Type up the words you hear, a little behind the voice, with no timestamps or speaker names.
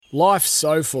Life's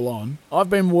so full on. I've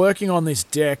been working on this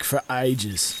deck for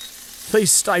ages. These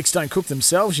steaks don't cook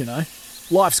themselves, you know.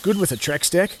 Life's good with a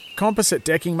Trex deck. Composite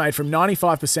decking made from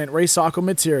 95% recycled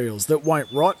materials that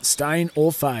won't rot, stain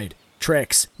or fade.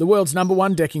 Trex, the world's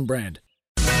 #1 decking brand.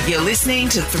 You're listening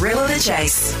to Thrill of the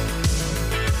Chase.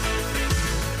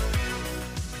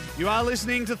 You are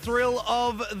listening to Thrill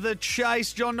of the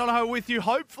Chase. John Donohoe with you.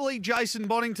 Hopefully Jason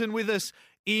Bonington with us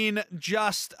in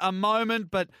just a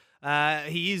moment, but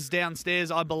he is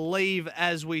downstairs, I believe,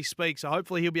 as we speak. So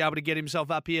hopefully he'll be able to get himself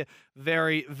up here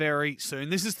very, very soon.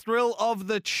 This is Thrill of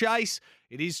the Chase.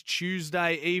 It is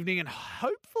Tuesday evening, and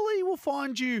hopefully we'll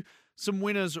find you some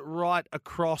winners right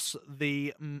across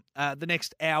the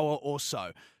next hour or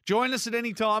so. Join us at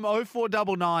any time,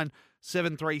 0499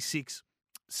 736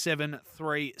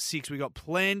 736. We got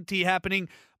plenty happening.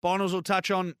 Bonals will touch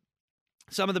on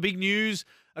some of the big news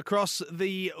across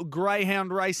the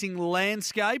greyhound racing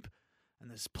landscape. And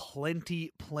there's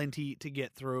plenty to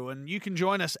get through. And you can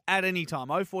join us at any time,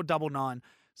 0499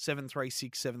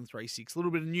 736 736. A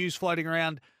little bit of news floating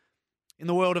around in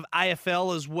the world of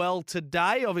AFL as well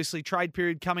today. Obviously, trade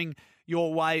period coming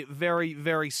your way very,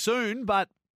 very soon. But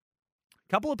a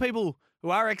couple of people who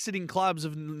are exiting clubs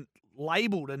have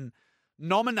labelled and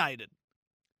nominated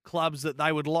clubs that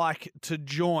they would like to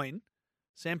join.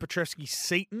 Sam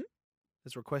Petreski-Seaton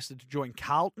has requested to join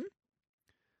Carlton.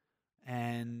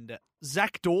 And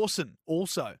Zach Dawson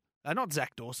also, not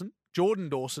Zach Dawson, Jordan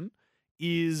Dawson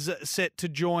is set to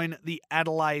join the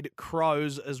Adelaide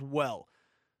Crows as well.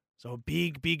 So a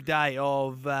big day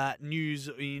of news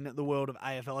in the world of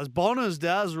AFL as Bonners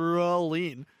does roll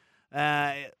in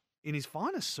his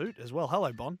finest suit as well.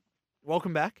 Hello, Bon.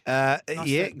 Welcome back.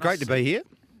 Great to be here.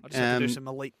 I just had to do some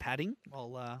elite padding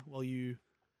while you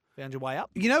found your way up.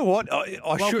 You know what?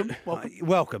 Welcome.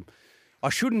 Welcome. I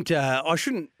shouldn't.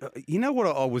 You know what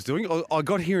I was doing? I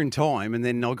got here in time, and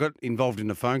then I got involved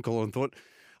in a phone call and thought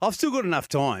I've still got enough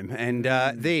time. And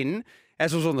then,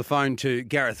 as I was on the phone to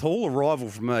Gareth Hall, a rival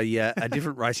from a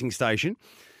different racing station,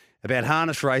 about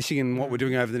harness racing and what we're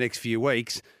doing over the next few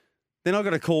weeks, then I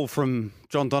got a call from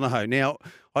John Donohoe. Now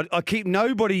I keep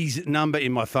nobody's number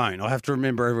in my phone. I have to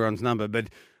remember everyone's number, but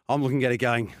I'm looking at it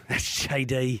going, that's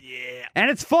JD. Yeah. And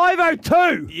it's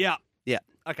 5:02. Yeah. Yeah.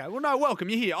 Okay, well, no, welcome.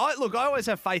 You're here. I always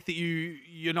have faith that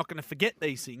you're not going to forget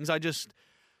these things. I just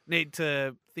need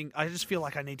to think. I just feel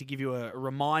like I need to give you a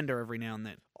reminder every now and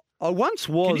then. I once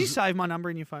was. Can you save my number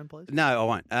in your phone, please? No, I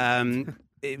won't.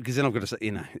 Because then I've got to say,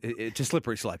 it's a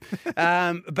slippery slope.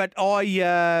 But no,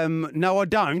 I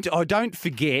don't. I don't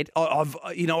forget.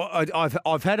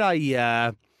 I've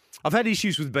had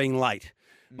issues with being late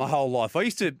my whole life.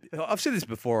 I've said this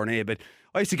before on air, but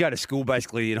I used to go to school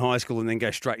basically in high school and then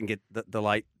go straight and get the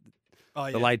late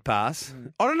pass.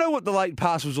 I don't know what the late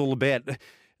pass was all about.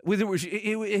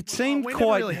 It seemed we quite.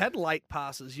 never really had late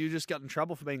passes. You just got in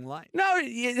trouble for being late. No,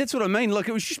 yeah, that's what I mean. Like,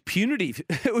 it was just punitive.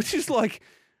 It was just like,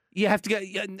 you have to go.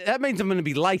 That means I'm going to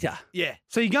be later. Yeah.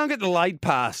 So you go and get the late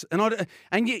pass,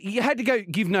 and you had to go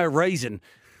give no reason.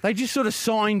 They just sort of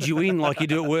signed you in like you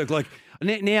do at work. Like,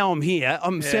 now I'm here.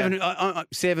 I'm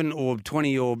 7 or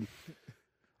 20 or.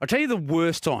 I'll tell you the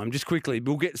worst time, just quickly.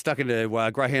 We'll get stuck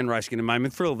into greyhound racing in a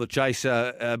moment. Thrill of the Chase,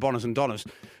 Bonners and Donners.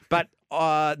 But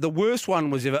the worst one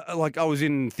was I was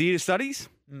in theatre studies.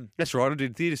 That's right, I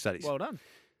did theatre studies. Well done.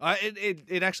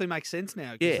 It actually makes sense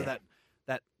now because of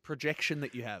that projection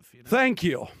that you have. You know? Thank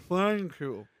you. Thank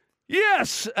you.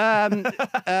 Yes. And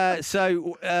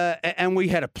we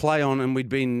had a play on, and we'd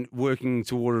been working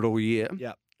toward it all year.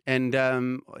 Yeah. And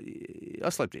I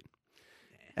slept in.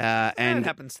 And it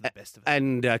happens to the best of us.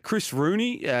 And Chris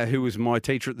Rooney, who was my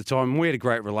teacher at the time, we had a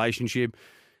great relationship.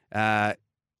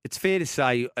 It's fair to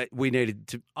say we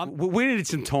needed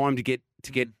some time to get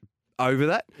over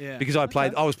that because I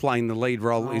was playing the lead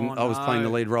role in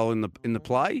the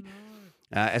play.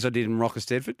 As I did in Rocker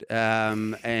Stedford,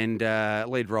 and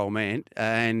lead role man.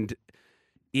 And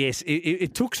yes,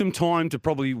 it took some time to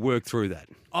probably work through that.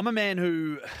 I'm a man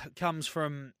who comes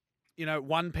from,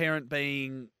 one parent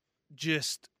being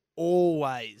just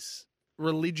always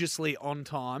religiously on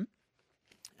time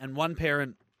and one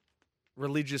parent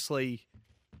religiously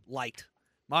late.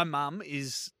 My mum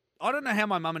is, I don't know how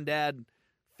my mum and dad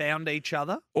found each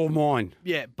other. Or mine.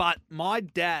 Yeah, but my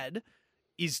dad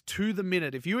is to the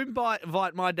minute. If you invite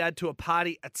my dad to a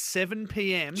party at 7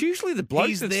 p.m, it's usually the bloke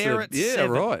he's there at 7. Yeah,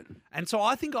 right. And so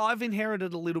I think I've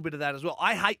inherited a little bit of that as well.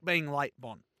 I hate being late,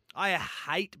 Bon. I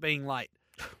hate being late.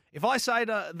 If I say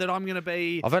that I'm going to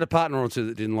be... I've had a partner or two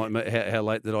that didn't like how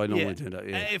late that I normally turned up.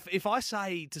 Yeah. If I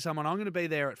say to someone, I'm going to be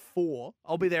there at 4,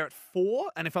 I'll be there at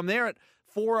 4. And if I'm there at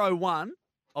 4:01,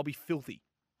 I'll be filthy.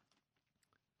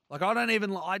 Like,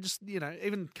 I just,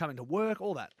 even coming to work,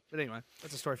 all that. But anyway,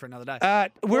 that's a story for another day.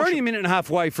 We're only a minute and a half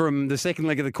away from the second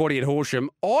leg of the quaddie at Horsham.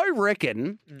 I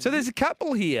reckon, so there's a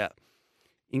couple here,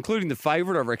 including the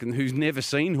favourite, I reckon, who's never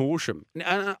seen Horsham.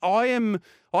 And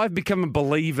I've become a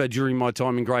believer during my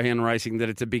time in greyhound racing that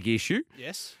it's a big issue.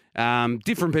 Yes.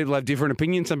 Different people have different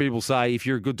opinions. Some people say if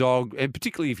you're a good dog, and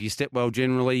particularly if you step well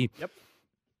generally,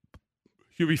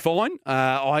 you'll be fine.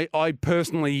 I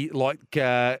personally like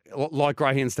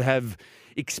greyhounds to have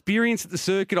experience at the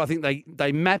circuit. I think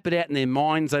they map it out in their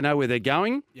minds. They know where they're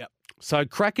going. Yep. So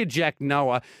Crackerjack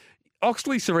Noah,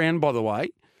 Oxley Surround, by the way,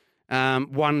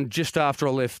 won just after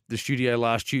I left the studio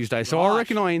last Tuesday. So I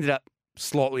reckon I ended up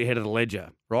slightly ahead of the ledger,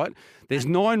 right? There's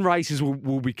 9 races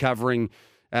we'll be covering.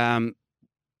 9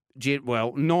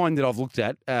 that I've looked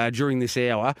at during this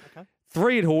hour. Okay.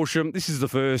 3 at Horsham. This is the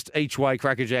first. Each way,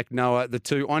 Crackerjack Noah, the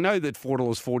 2. I know that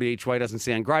 $4.40 each way doesn't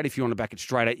sound great. If you want to back it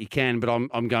straight out, you can, but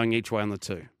I'm going each way on the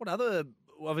 2. What other...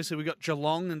 Obviously, we got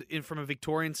Geelong from a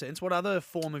Victorian sense. What other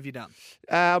form have you done?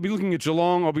 I'll be looking at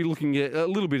Geelong. I'll be looking at a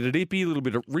little bit at Ippy, a little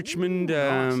bit at Richmond.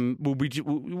 Ooh, nice.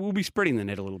 We'll be spreading the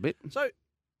net a little bit. So,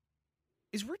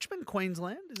 is Richmond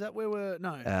Queensland? Is that where we're...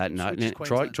 No. No.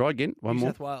 Try again. One New more.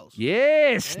 South Wales.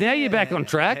 Yes. Now you're back on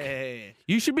track. Hey.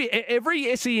 You should be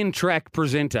every SEN track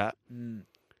presenter. And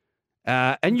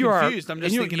I'm confused. I'm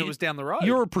just thinking it was down the road.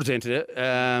 You're a presenter.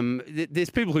 There's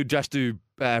people who just do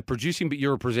producing, but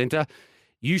you're a presenter.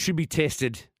 You should be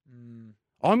tested.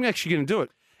 I'm actually going to do it.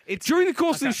 During the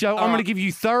course of this show, I'm going to give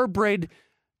you thoroughbred.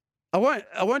 I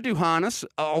won't do harness.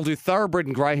 I'll do thoroughbred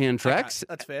and greyhound tracks. Okay,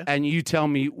 that's fair. And you tell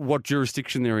me what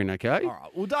jurisdiction they're in. Okay. All right.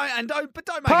 Well, don't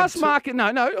make pass them mark. No.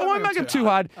 I won't make them too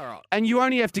hard. All right. And you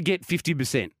only have to get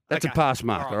 50%. That's a pass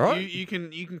mark. All right. You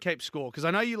can keep score because I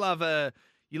know you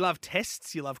love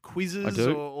tests, you love quizzes,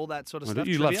 or all that sort of stuff.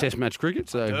 You love test match cricket,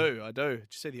 so I do. Did you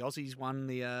see the Aussies won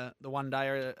the one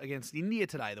day against India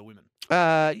today? The women.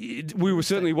 We were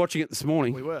certainly watching it this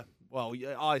morning. We were. Well,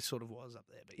 I sort of was up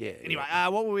there. But yeah. Anyway,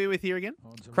 what were we with here again?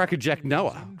 Crackerjack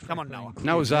Noah. Come on, Noah.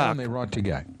 Noah's Ark. They're right to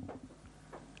go.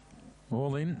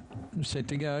 All in, set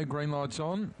to go. Green lights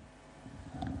on.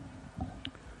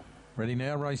 Ready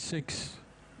now. Race 6.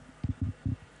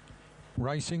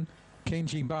 Racing.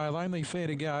 Kenji Bale only fair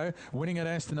to go. Winning at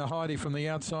Aston Heidi from the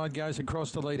outside goes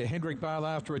across the leader. Hendrik Bale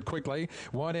after it quickly.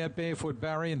 Wide out Barefoot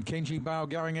Barry and Kenji Bale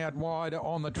going out wide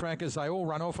on the track as they all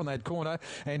run off on that corner.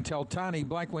 And Teltani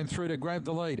Black went through to grab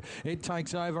the lead. It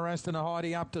takes over Aston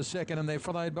Heidi up to second and they're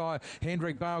followed by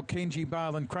Hendrik Bale, Kenji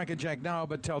Bale and Crackerjack Noah.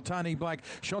 But Teltani Black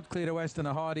shot clear to Aston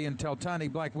Heidi and Teltani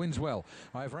Black wins well.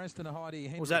 Over Aston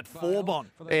Heidi. Was that 4,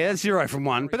 Bon? Yeah, that's 0 from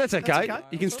 1, but that's okay.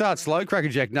 You can start slow.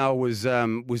 Crackerjack Noah was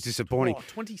disappointing.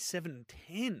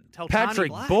 27.10.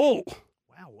 Patrick Black. Bull.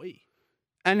 Wowee.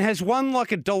 And has won like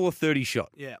 $1.30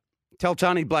 shot. Yeah.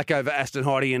 Teltani Black over Aston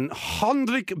Heidi and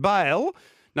Hendrik Bale.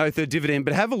 No third dividend,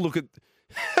 but have a look at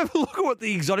what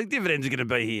the exotic dividends are going to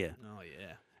be here. Oh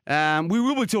yeah. We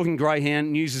will be talking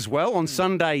greyhound news as well on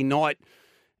Sunday night.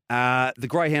 The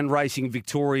Greyhound Racing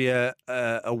Victoria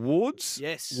Awards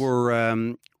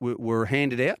were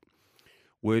handed out,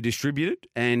 were distributed,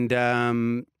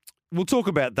 and we'll talk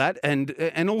about that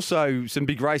and also some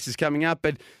big races coming up.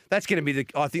 But that's going to be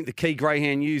I think the key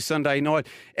greyhound news Sunday night.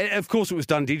 And of course, it was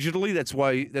done digitally.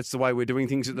 That's the way we're doing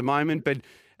things at the moment. But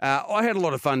I had a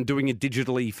lot of fun doing it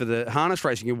digitally for the Harness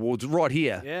Racing Awards right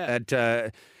here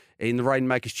at in the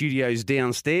Rainmaker Studios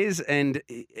downstairs, and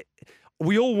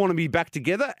we all want to be back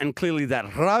together, and clearly that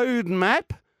roadmap,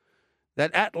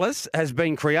 that atlas has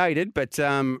been created, but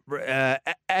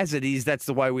as it is, that's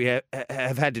the way we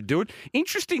have had to do it.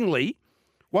 Interestingly,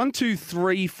 1, 2,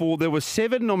 3, 4, there were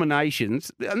 7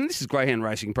 nominations, and this is greyhound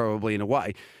racing probably in a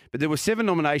way, but there were 7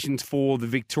 nominations for the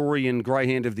Victorian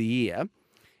Greyhound of the Year,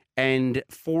 and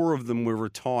 4 of them were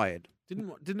retired.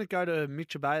 Didn't it go to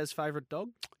Mitch Abea's favourite dog?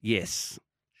 Yes.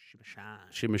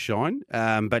 Shimmer Shine.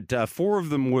 But 4 of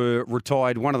them were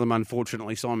retired. One of them,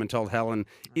 unfortunately, Simon told Helen,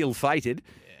 ill-fated.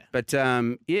 Yeah. But,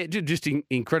 just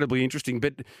incredibly interesting.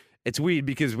 But it's weird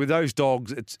because with those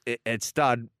dogs, it's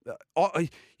stud.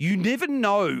 You never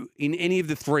know in any of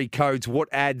the 3 codes what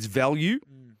adds value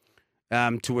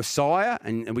to a sire,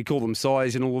 and we call them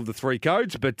sires in all of the 3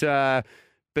 codes. But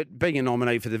being a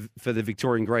nominee for the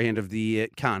Victorian Greyhound of the Year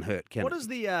can't hurt, can it?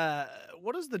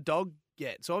 What does the dog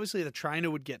get? So obviously the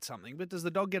trainer would get something, but does the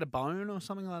dog get a bone or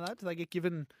something like that? Do they get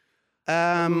given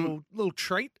a little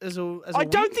treat as a I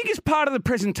don't think it's part of the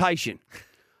presentation.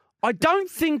 I don't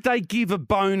think they give a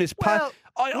bone as part.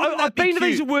 I've been to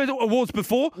these awards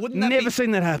before. Never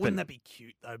seen that happen. Wouldn't that be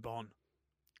cute though, Bon?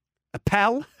 A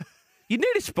pal? You'd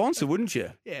need a sponsor, wouldn't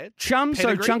you? Yeah. Chum,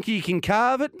 Pedigree. so chunky you can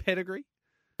carve it. Pedigree.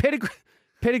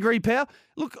 Pedigree power.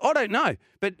 Look, I don't know,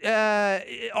 but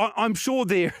I'm sure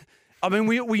they're. I mean,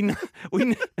 we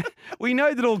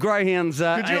know that all greyhounds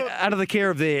under the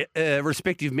care of their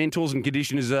respective mentors and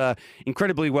conditioners are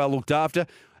incredibly well looked after.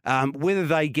 Whether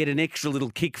they get an extra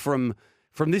little kick from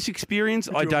this experience,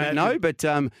 I don't know. But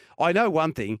I know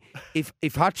one thing: if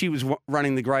Hutchie was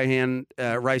running the greyhound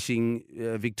racing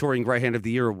Victorian Greyhound of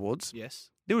the Year awards,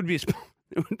 Yes. there would be a sponsor.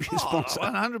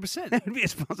 100%. There would be a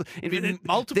sponsor.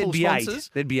 Multiple sponsors.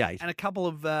 There'd be 8. And a couple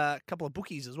of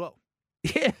bookies as well.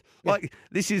 Yeah, like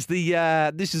this is the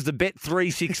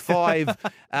Bet365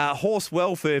 Horse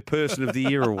Welfare Person of the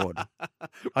Year award.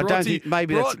 I don't think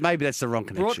maybe that's the wrong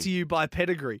connection. Brought to you by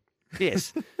Pedigree.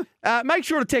 Yes. Make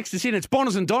sure to text us in. It's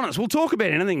Bonners and Donners. We'll talk about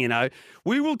anything, you know.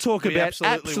 We will talk about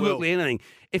absolutely anything.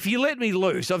 If you let me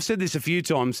loose, I've said this a few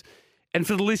times, and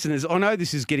for the listeners, I know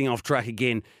this is getting off track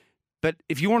again, but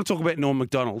if you want to talk about Norm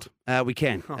Macdonald, we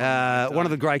can. One of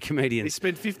the great comedians. He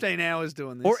spent 15 hours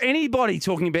doing this. Or anybody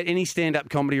talking about any stand-up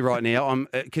comedy right now. I'm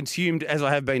consumed, as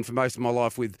I have been for most of my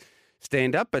life, with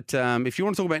stand-up. But if you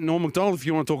want to talk about Norm Macdonald, if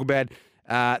you want to talk about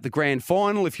the grand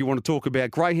final, if you want to talk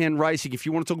about greyhound racing, if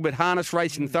you want to talk about harness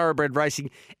racing, thoroughbred racing,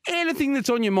 anything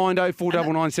that's on your mind,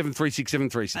 0499 736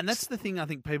 736. And that's the thing I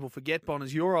think people forget,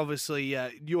 Bonners. You're obviously,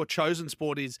 your chosen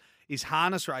sport is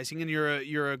harness racing, and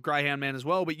you're a greyhound man as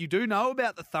well, but you do know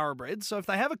about the thoroughbreds. So if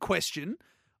they have a question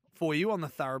for you on the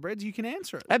thoroughbreds, you can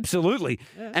answer it. Absolutely.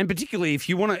 Yeah. And particularly if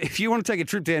you want to take a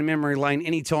trip down memory lane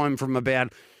any time from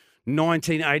about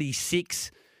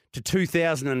 1986 to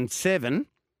 2007,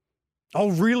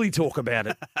 I'll really talk about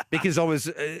it because I was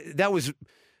that was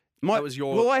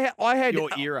your well I had your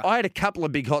era. I had a couple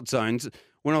of big hot zones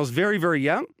when I was very, very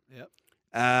young. Yep.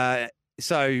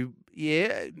 So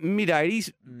yeah, mid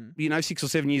 80s, 6 or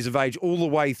 7 years of age, all the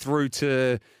way through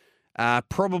to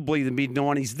probably the mid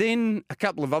 90s. Then a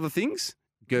couple of other things,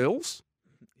 girls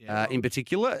in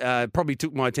particular, probably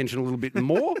took my attention a little bit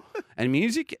more, and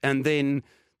music, and then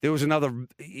there was another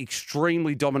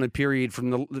extremely dominant period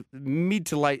from the mid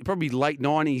to late, probably late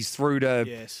 90s through to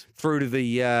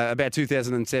the about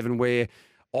 2007, where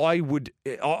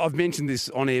I've mentioned this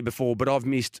on air before, but I've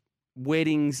missed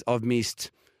weddings, I've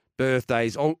missed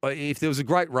birthdays. If there was a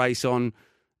great race on,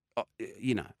 I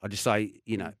just say,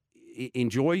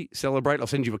 enjoy, celebrate. I'll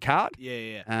send you a card.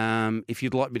 Yeah. If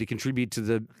you'd like me to contribute to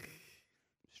the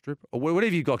strip or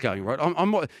whatever you've got going, right?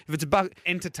 I'm if it's a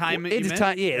entertainment.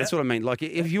 Yeah, that's what I mean. Like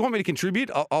if you want me to contribute,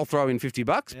 I'll throw in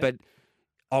 $50, but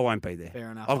I won't be there.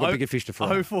 Fair enough. I've got bigger fish to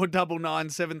fry.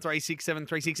 0499 736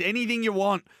 736. Anything you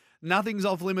want. Nothing's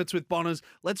off limits with Bonners.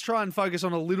 Let's try and focus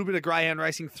on a little bit of greyhound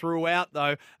racing throughout,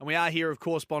 though. And we are here, of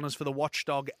course, Bonners, for the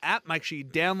Watchdog app. Make sure you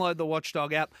download the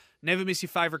Watchdog app. Never miss your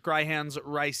favourite greyhounds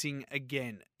racing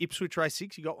again. Ipswich Race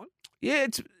 6, you got one? Yeah,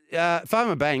 it's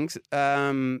Farmer Bangs.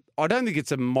 I don't think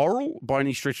it's a moral by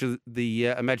any stretch of the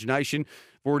imagination.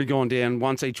 We've already gone down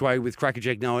once each way with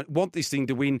Crackerjack. Now, I want this thing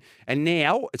to win. And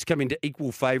now it's come into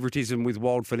equal favouritism with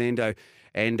Wild Fernando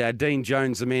and Dean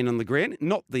Jones, the man on the ground.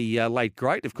 Not the late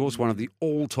great, of course, one of the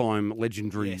all-time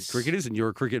legendary cricketers, and you're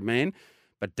a cricket man.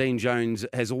 But Dean Jones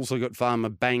has also got Farmer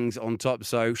Bangs on top.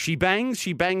 So She Bangs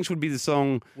would be the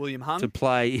song William Hung to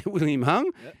play. William Hung.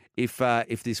 Yep.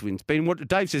 If this wins.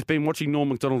 Dave says, been watching Norm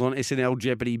Macdonald on SNL,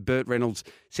 Jeopardy, Burt Reynolds,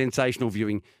 sensational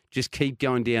viewing. Just keep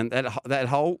going down that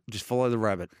hole. Just follow the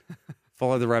rabbit.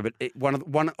 Follow the rabbit.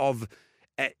 One of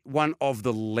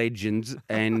the legends,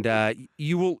 and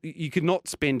you could not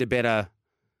spend a better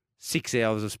 6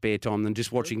 hours of spare time than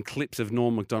just watching clips of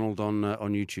Norm Macdonald on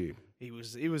YouTube. He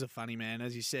was a funny man,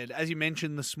 as you said. As you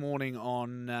mentioned this morning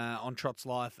on Trot's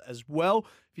Life as well.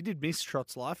 If you did miss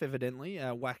Trot's Life, evidently,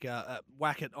 whack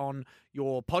it on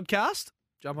your podcast.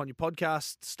 Jump on your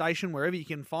podcast station, wherever you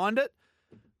can find it.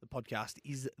 The podcast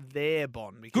is there,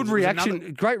 Bon. Good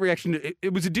reaction. Great reaction.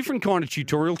 It was a different kind of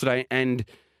tutorial today. And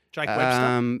Jake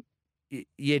Webster.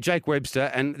 Jake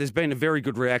Webster. And there's been a very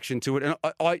good reaction to it. And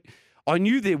I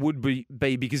knew there would be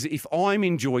because if I'm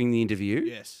enjoying the interview...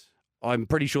 Yes. I'm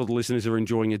pretty sure the listeners are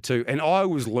enjoying it too. And I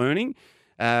was learning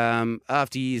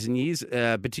after years and years,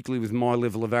 particularly with my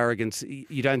level of arrogance,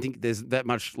 you don't think there's that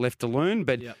much left to learn,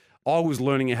 but I was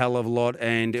learning a hell of a lot.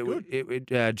 And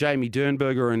Jamie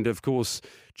Dernberger and, of course,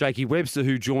 Jakey Webster,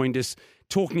 who joined us,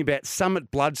 talking about Summit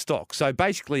Bloodstock. So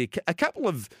basically a couple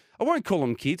of, I won't call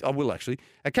them kids, I will actually,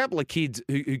 a couple of kids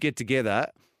who get together,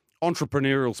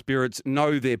 entrepreneurial spirits,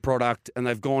 know their product, and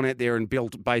they've gone out there and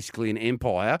built basically an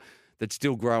empire that's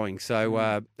still growing.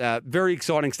 So very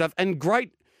exciting stuff and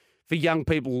great for young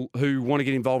people who want to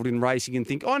get involved in racing and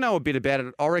think, I know a bit about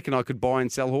it. I reckon I could buy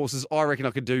and sell horses. I reckon I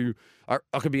could be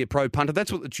a pro punter.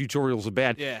 That's what the tutorial's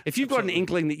about. Yeah, if you've got an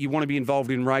inkling that you want to be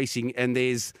involved in racing and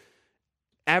there's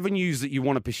avenues that you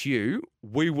want to pursue,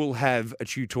 we will have a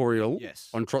tutorial Yes.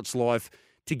 on Trots Life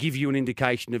to give you an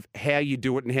indication of how you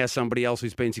do it and how somebody else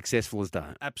who's been successful has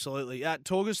done it. Absolutely.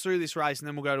 Talk us through this race, and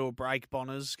then we'll go to a break,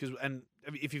 Bonners. And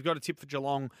if you've got a tip for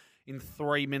Geelong in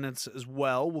 3 minutes as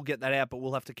well, we'll get that out, but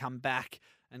we'll have to come back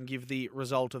and give the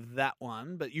result of that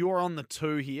one. But you're on the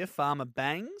 2 here, Farmer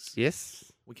Bangs.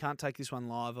 Yes. We can't take this one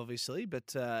live, obviously,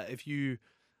 but if you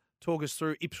talk us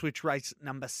through Ipswich race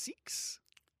number 6.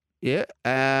 Yeah.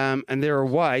 And they're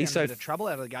away. Down So a bit of trouble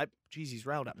out of the gate. Jeez, he's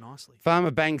railed up nicely.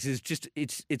 Farmer Banks is just,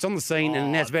 it's on the scene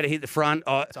and now it's about to hit the front.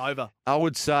 It's over. I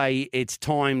would say it's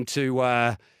time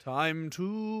to Time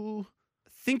to...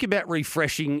 think about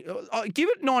refreshing. Give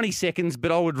it 90 seconds,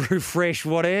 but I would refresh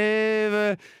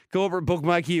whatever corporate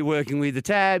bookmaker you're working with. The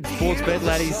Tab, Sportsbet,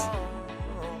 laddies.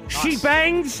 She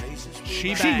bangs.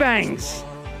 She She bangs.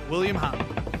 William Hunt.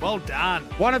 Well done.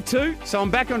 1 of 2, so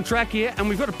I'm back on track here, and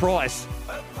we've got a price.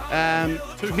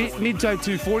 Mid-toe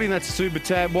 240, and that's a Super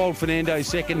Tab. Wild Fernando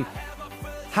second.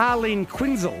 Harleen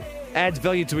Quinzel adds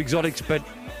value to exotics, but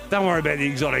don't worry about the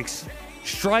exotics.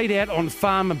 Straight out on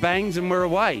Farmer Bangs, and we're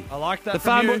away. I like that The from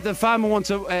farmer, you. the farmer wants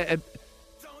a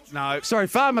No. sorry,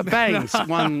 Farmer Bangs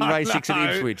won race 6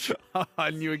 at Ipswich.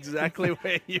 I knew exactly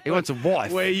where you He wants a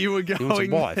wife. where you were wants a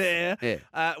going wife. there.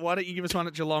 Yeah. Why don't you give us one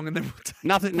at Geelong and then we'll take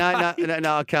Nothing. No,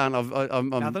 I can't. I'm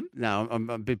Nothing? No, I'm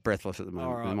a bit breathless at the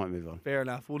moment. All right. I might move on. Fair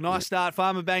enough. Well, nice start.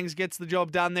 Farmer Bangs gets the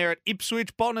job done there at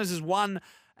Ipswich. Bonners has won.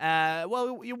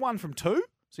 You won from 2,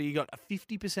 so you got a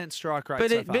 50% strike rate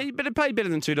But so it, far. but it paid better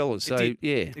than $2. So did.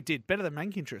 yeah. It did. Better than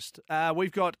bank interest.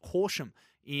 We've got Horsham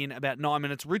in about 9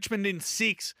 minutes. Richmond in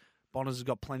 6. Bonners has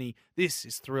got plenty. This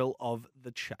is Thrill of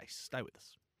the Chase. Stay with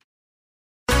us.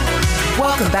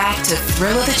 Welcome back to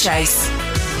Thrill of the Chase.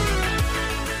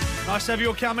 Nice to have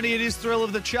your company. It is Thrill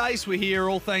of the Chase. We're here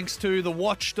all thanks to the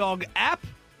Watchdog app.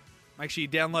 Make sure you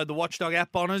download the Watchdog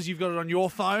app, Bonners. You've got it on your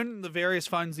phone, the various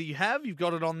phones that you have. You've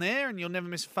got it on there, and you'll never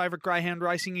miss a favourite greyhound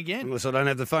racing again. Unless I don't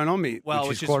have the phone on me,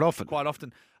 which is quite often. Quite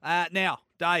often. Now,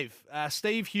 Dave,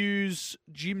 Steve Hughes,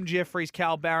 Jim Jeffries,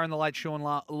 Carl Barron, the late Sean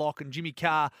Locke, and Jimmy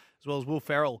Carr, as well as Will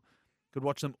Ferrell. Could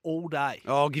watch them all day.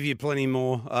 I'll give you plenty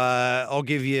more. I'll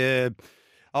give you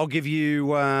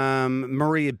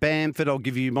Maria Bamford. I'll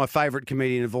give you my favourite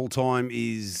comedian of all time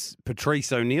is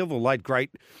Patrice O'Neill, the late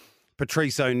great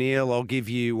Patrice O'Neill. I'll give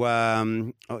you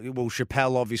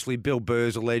Chappelle, obviously. Bill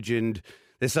Burr's a legend.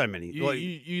 There's so many.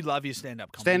 You love your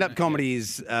stand-up comedy. Stand-up don't you? comedy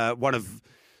is one of.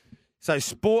 So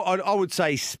sport, I would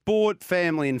say sport,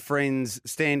 family and friends,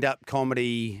 stand-up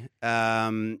comedy,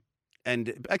 and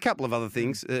a couple of other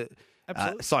things.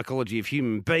 Absolutely. Psychology of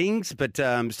human beings, but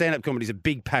stand-up comedy is a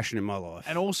big passion in my life.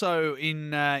 And also,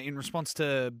 in response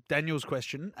to Daniel's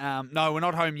question, no, we're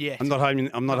not home yet. I'm not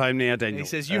home now, Daniel. He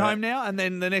says, "You home now?" And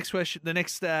then the next question, the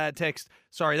next text.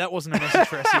 Sorry, that wasn't a message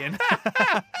for SEN.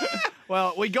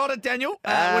 Well, we got it, Daniel.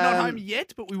 We're not home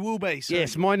yet, but we will be soon.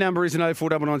 Yes, my number is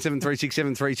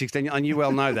 0499736736, Daniel, and you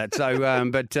well know that. So,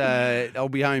 but I'll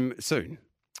be home soon.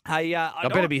 Hey, I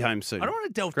better be home soon. I don't want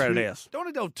to delve Granite House.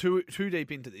 too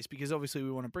deep into this because obviously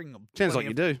we want to bring Sounds like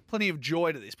you do. plenty of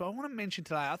joy to this. But I want to mention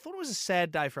today, I thought it was a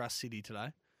sad day for our city today.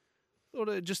 I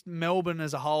thought just Melbourne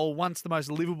as a whole, once the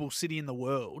most livable city in the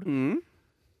world,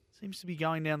 seems to be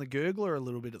going down the gurgler a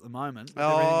little bit at the moment. With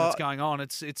everything that's going on,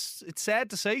 it's sad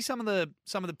to see some of the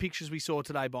pictures we saw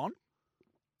today, Bon.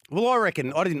 Well, I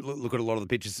reckon I didn't look at a lot of the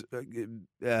pictures.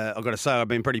 I've got to say I've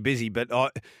been pretty busy, but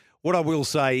what I will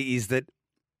say is that.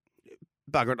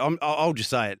 Bugger it, I'll just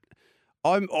say it.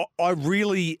 I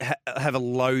really have a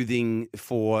loathing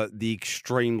for the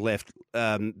extreme left,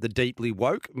 the deeply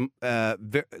woke,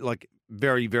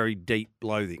 very, very deep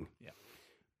loathing. Yeah.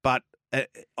 But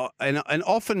and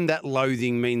often that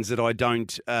loathing means that I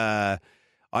don't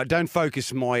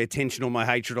focus my attention or my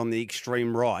hatred on the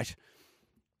extreme right.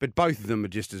 But both of them are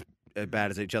just as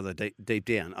bad as each other deep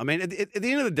down. I mean, at the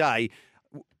end of the day,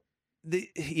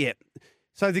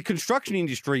 So the construction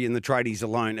industry and the tradies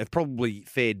alone have probably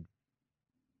fared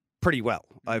pretty well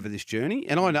over this journey.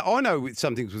 And I know with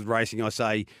some things with racing, I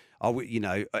say,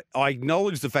 I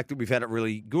acknowledge the fact that we've had it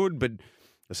really good, but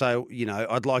I say,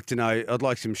 I'd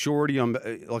like some surety on,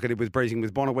 like I did with Breezing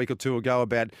with Bon a week or two ago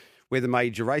about where the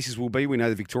major races will be. We know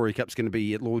the Victoria Cup's going to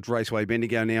be at Lord's Raceway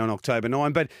Bendigo now on October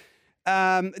 9. But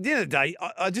at the end of the day,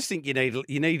 I just think you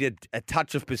need a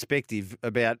touch of perspective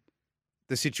about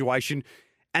the situation.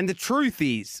 And the truth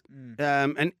is,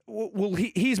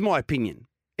 here's my opinion.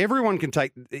 Everyone can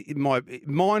take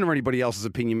mine or anybody else's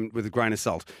opinion with a grain of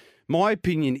salt. My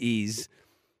opinion is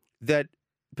that,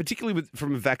 particularly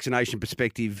from a vaccination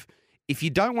perspective, if you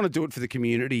don't want to do it for the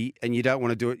community and you don't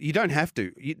want to do it, you don't have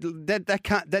to.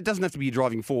 That doesn't have to be your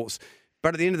driving force.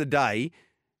 But at the end of the day,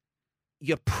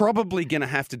 you're probably going to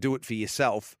have to do it for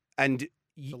yourself. And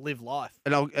To live life.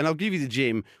 I'll give you the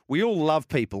gem. We all love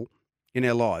people in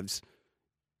our lives.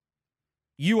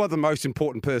 You are the most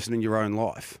important person in your own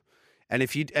life. And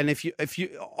if you,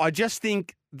 I just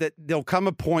think that there'll come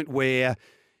a point where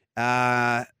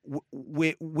your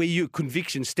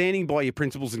convictions, standing by your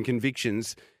principles and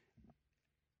convictions,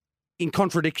 in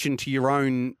contradiction to your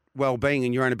own well-being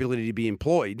and your own ability to be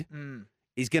employed,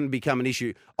 is going to become an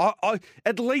issue.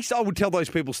 At least I would tell those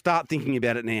people, start thinking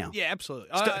about it now. Yeah, absolutely.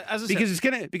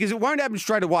 Because it won't happen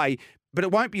straight away, but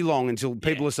it won't be long until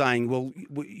people are saying, well,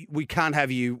 we can't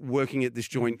have you working at this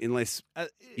joint unless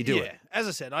you do it. As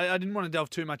I said, I didn't want to delve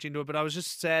too much into it, but I was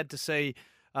just sad to see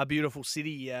a beautiful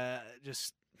city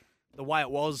just the way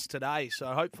it was today. So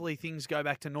hopefully things go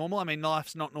back to normal. I mean,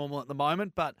 life's not normal at the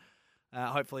moment, but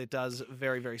hopefully it does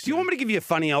very, very soon. Do you want me to give you a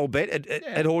funny old bet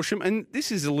at Horsham? And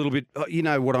this is a little bit, you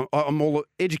know what, I'm all,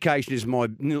 education is my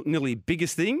nearly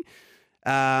biggest thing.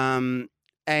 And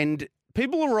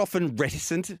people are often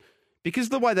reticent because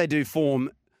of the way they do form,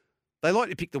 they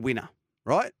like to pick the winner,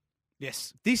 right?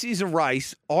 Yes. This is a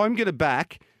race. I'm going to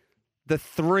back the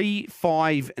 3,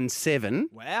 5 and 7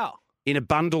 Wow. in a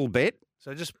bundle bet.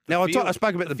 So just Now, I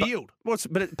spoke about the field.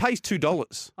 But it pays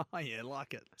 $2. Oh, yeah,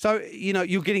 like it. So, you know,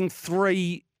 you're getting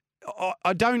 3.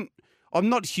 I'm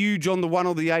not huge on the 1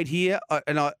 or the 8 here.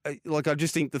 I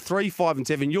just think the 3, 5 and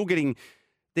 7,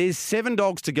 there's 7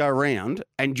 dogs to go around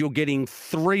and you're getting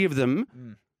 3 of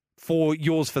them for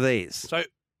yours for theirs. So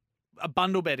a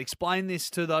bundle bet. Explain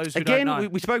this to those who don't know.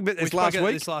 Again, we spoke about this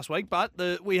last week. But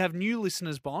we have new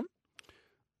listeners, Bon.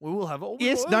 We will have all.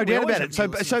 Yes, no doubt about it.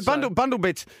 So bundle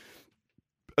bets.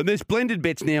 And there's blended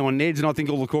bets now on Neds, and I think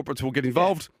all the corporates will get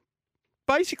involved.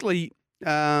 Yeah. Basically,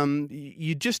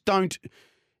 you just don't.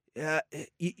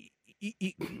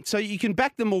 So you can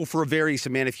back them all for a various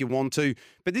amount if you want to,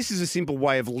 but this is a simple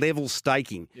way of level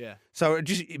staking. Yeah. So it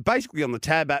just basically on the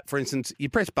Tab app, for instance, you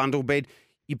press bundle bet,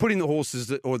 you put in the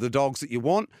horses or the dogs that you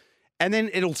want, and then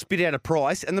it'll spit out a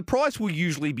price, and the price will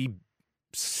usually be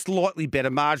slightly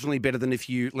better, marginally better than if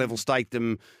you level stake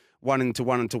them 1 to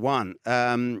 1 to 1.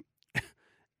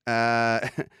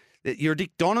 You're a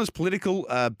Dick Donners, political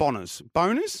Bonners.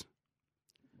 Boners?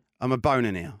 I'm a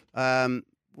boner now.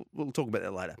 We'll talk about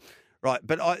that later. Right,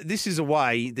 but this is a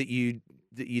way that you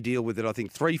deal with it. I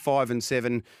think 3, 5 and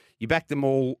 7, you back them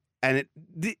all, and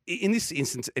in this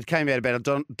instance, it came out about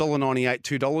 $1.98,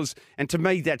 $2, and to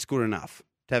me, that's good enough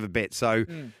to have a bet. So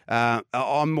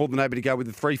I'm more than happy to go with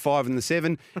the 3, 5 and the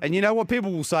 7. And you know what?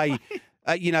 People will say,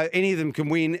 any of them can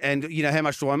win, and, how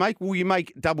much do I make? Well, you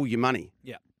make double your money.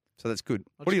 Yeah. So that's good.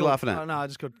 What are you laughing at? Oh, no, I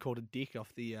just got called a dick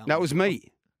off the... No, it was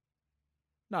me.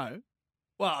 No.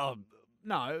 Well,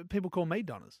 no, people call me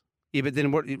Donners. Yeah, but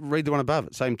then read the one above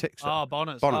it, same text. Oh,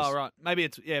 Bonners. Bonners. Oh, right. Maybe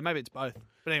it's both.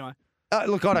 But anyway.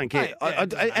 Look, I don't care.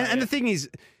 Hey, the thing is,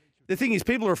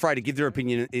 people are afraid to give their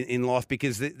opinion in life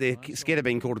because they're scared of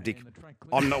being called a dick.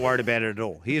 I'm not worried about it at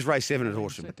all. Here's race 7 at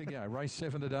Horsham. Set to go. Race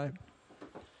 7 today.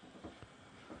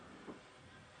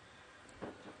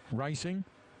 Racing.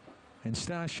 And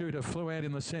Star Shooter flew out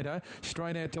in the centre,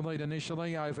 straight out to lead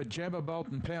initially over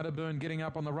Jabberbolt and Powderburn getting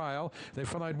up on the rail. They're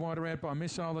followed wider out by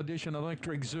Missile Edition,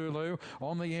 Electric Zulu,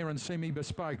 on the air and Semi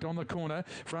Bespoked on the corner.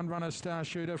 Front runner Star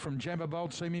Shooter from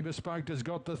Jabberbolt, Semi Bespoked has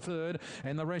got the third,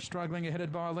 and the rest struggling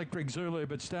headed by Electric Zulu,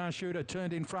 but Star Shooter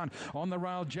turned in front. On the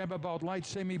rail, Jabberbolt, late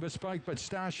Semi Bespoked, but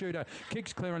Star Shooter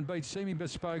kicks clear and beats Semi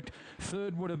Bespoked.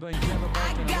 Third would have been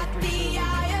Jabberbolt and Electric Zulu.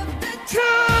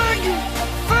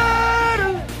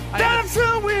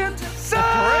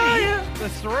 The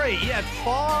 3 at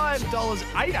 $5,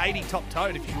 $8.80 top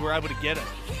tote if you were able to get it.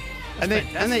 And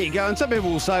there you go. And some people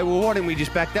will say, well, why didn't we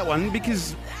just back that one?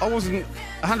 Because I wasn't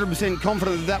 100%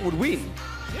 confident that would win.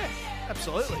 Yeah,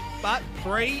 absolutely. But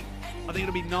 3, I think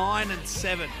it'll be 9 and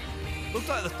 7. Looked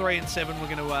like the 3 and 7 were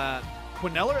going to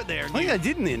Quinella it there. I think they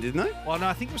did in the end, didn't they? Well, no,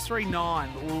 I think it was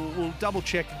 3-9. We'll double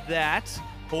check that.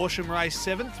 Horsham race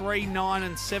 7, 3, 9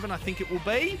 and 7 I think it will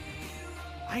be.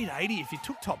 880. If you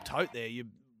took top tote there, you're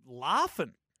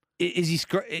laughing. Is he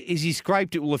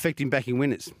scraped? It will affect him backing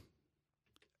winners.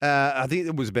 I think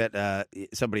it was about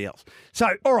somebody else. So,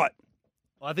 all right.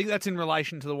 Well, I think that's in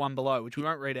relation to the one below, which we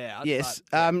won't read out. Yes.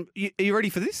 But, are you ready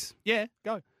for this? Yeah,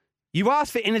 go. You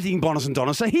asked for anything, Bonners and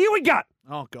Donners, so here we go.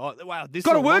 Oh, God. Wow. This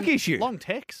got is a work issue. Long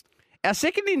text. Our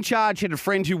second in charge had a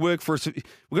friend who worked for us. We've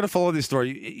got to follow this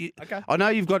story. Okay. I know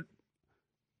you've got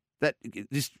that.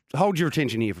 Just hold your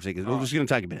attention here for a second. We're just going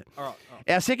to take a minute. All right.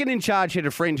 Our second in charge had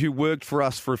a friend who worked for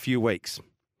us for a few weeks.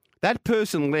 That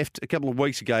person left a couple of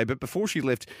weeks ago, but before she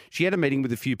left, she had a meeting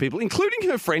with a few people, including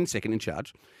her friend, second in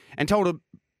charge, and told a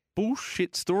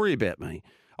bullshit story about me.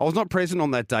 I was not present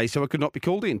on that day, so I could not be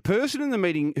called in. Person in the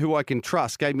meeting who I can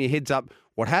trust gave me a heads up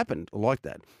what happened, I like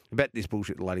that, about this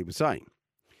bullshit the lady was saying.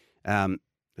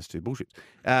 That's 2 bullshits.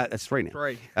 That's 3 now.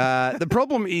 3. The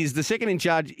problem is the second in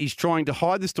charge is trying to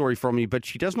hide the story from me, but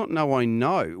she does not know I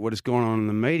know what has gone on in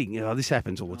the meeting. This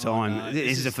happens all the time. no.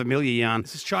 This is a familiar yarn.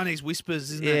 This is Chinese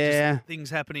whispers, isn't it? Yeah. Just things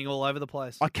happening all over the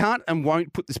place. I can't and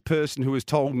won't put this person who has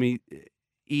told me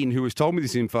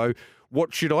this info.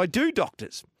 What should I do,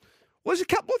 doctors? Well, there's a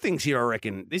couple of things here, I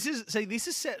reckon.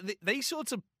 These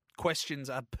sorts of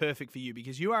questions are perfect for you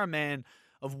because you are a man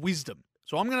of wisdom.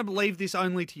 So I'm going to leave this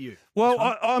only to you.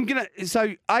 Well, I'm going to...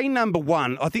 So, number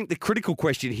one, I think the critical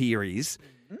question here is,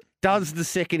 does the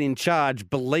second in charge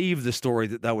believe the story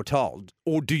that they were told?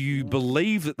 Or do you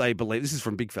believe that they believe... This is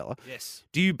from Big Fella. Yes.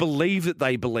 Do you believe that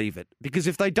they believe it? Because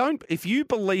if you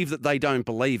believe that they don't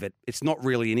believe it, it's not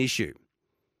really an issue.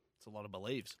 It's a lot of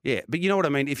believes. Yeah, but you know what I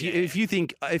mean? If you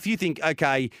think,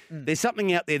 okay, there's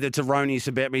something out there that's erroneous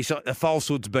about me, so a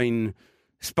falsehood's been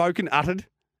spoken, uttered,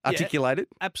 articulated.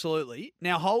 Yeah, absolutely.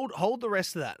 Now hold the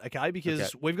rest of that, okay?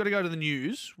 Because we've got to go to the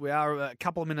news. We are a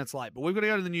couple of minutes late, but we've got to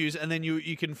go to the news, and then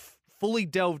you can fully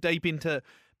delve deep into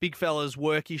Big Fella's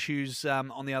work issues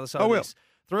on the other side of this.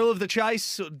 Thrill of the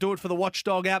Chase. Do it for the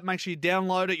Watchdog app. Make sure you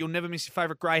download it. You'll never miss your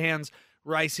favourite greyhounds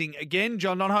racing again.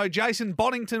 John Donahoe, Jason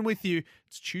Boddington with you.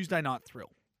 It's Tuesday Night Thrill.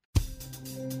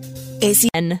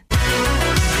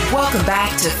 Welcome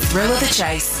back to Thrill of the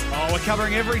Chase. Oh, we're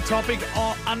covering every topic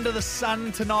under the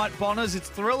sun tonight, Bonners. It's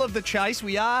Thrill of the Chase.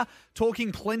 We are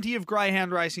talking plenty of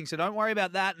greyhound racing, so don't worry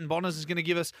about that. And Bonners is going to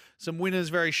give us some winners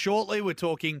very shortly. We're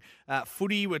talking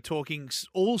footy. We're talking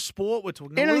all sport. We're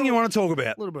talking anything you want to talk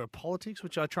about. A little bit of politics,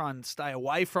 which I try and stay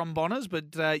away from, Bonners,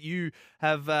 but you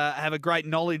have a great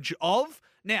knowledge of.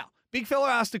 Now, Big Fella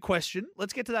asked a question.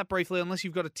 Let's get to that briefly, unless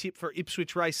you've got a tip for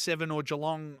Ipswich Race 7 or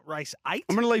Geelong Race 8.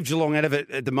 I'm going to leave Geelong out of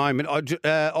it at the moment.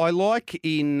 I like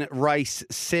in Race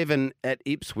 7 at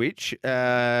Ipswich,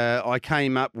 I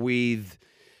came up with,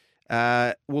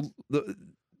 Mitchell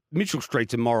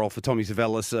Street's a moral for Tommy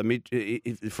Savellis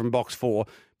from box 4,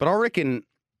 but I reckon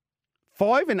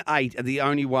 5 and 8 are the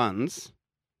only ones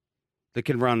that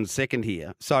can run second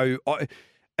here. So,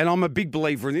 I'm a big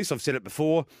believer in this. I've said it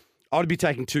before. I'd be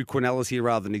taking 2 Quinellas here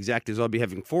rather than exactas. I'd be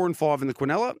having 4 and 5 in the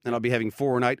Quinella, and I'd be having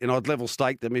 4 and 8, and I'd level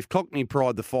stake them. If Cockney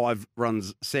Pride, the 5,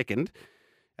 runs second,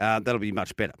 that'll be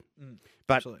much better.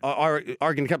 But I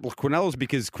reckon a couple of Quinellas,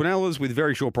 because Quinellas with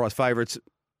very short price favourites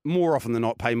more often than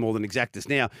not pay more than exactas.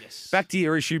 Now, back to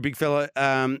your issue, Big Fella,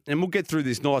 and we'll get through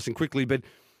this nice and quickly, but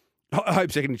I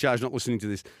hope second in charge not listening to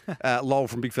this. Lol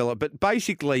from Big Fella. But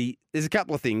basically, there's a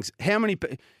couple of things. How many...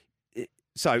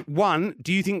 So, one,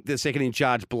 do you think the second in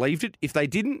charge believed it? If they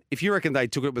didn't, if you reckon they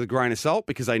took it with a grain of salt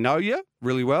because they know you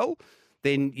really well,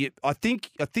 then I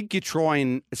think you try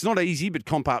and, it's not easy, but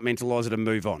compartmentalise it and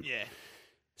move on. Yeah.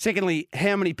 Secondly,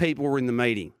 how many people were in the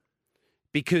meeting?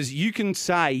 Because you can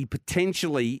say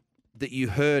potentially that you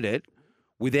heard it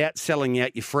without selling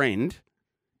out your friend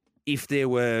if there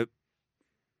were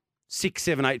 6,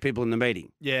 7, 8 people in the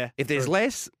meeting. Yeah. If there's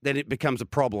less, then it becomes a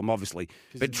problem, obviously.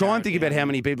 But try and think about how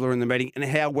many people are in the meeting and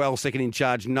how well second in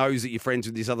charge knows that you're friends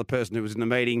with this other person who was in the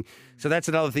meeting. So that's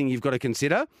another thing you've got to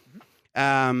consider.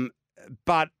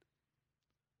 But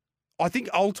I think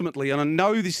ultimately, and I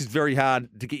know this is very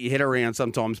hard to get your head around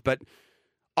sometimes, but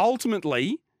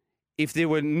ultimately, if there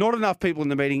were not enough people in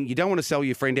the meeting, you don't want to sell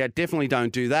your friend out, definitely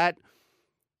don't do that.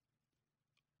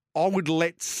 I would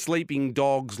let sleeping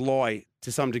dogs lie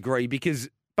to some degree, because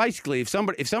basically if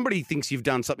somebody thinks you've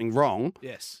done something wrong,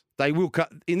 yes, they will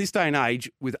cut. In this day and age,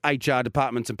 with HR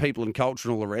departments and people and culture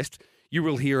and all the rest, you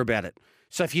will hear about it.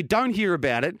 So if you don't hear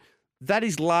about it, that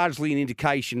is largely an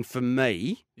indication for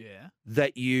me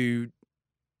that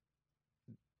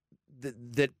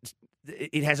that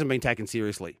it hasn't been taken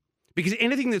seriously. Because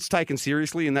anything that's taken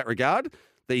seriously in that regard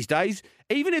these days,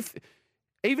 even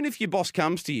if your boss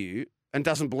comes to you and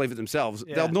doesn't believe it themselves,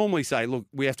 they'll normally say, look,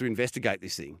 we have to investigate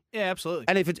this thing. Yeah, absolutely.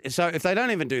 And if they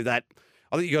don't even do that,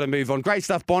 I think you've got to move on. Great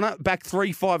stuff, Bonner. Back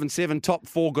 3, 5 and 7, top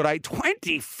 4, got 8,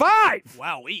 25.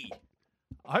 Wowee.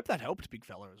 I hope that helped Big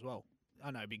Fella as well.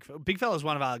 I know Big Fella's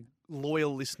one of our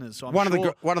loyal listeners, so I'm one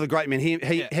sure... one of the great men.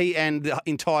 He and the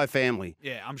entire family.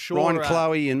 Yeah, I'm sure... Ryan,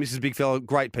 Chloe and Mrs. Big Fella,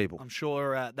 great people. I'm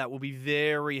sure that will be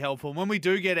very helpful. And when we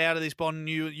do get out of this, Bond,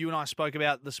 you and I spoke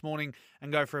about this morning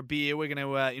and go for a beer, we're going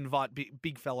to invite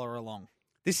Big Fella along.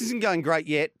 This isn't going great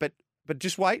yet, but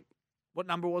just wait. What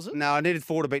number was it? No, I needed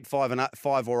 4 to beat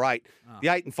 5 or 8. Oh. The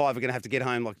 8 and 5 are going to have to get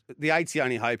home. Like the 8's the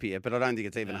only hope here, but I don't think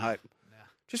it's even hope. No.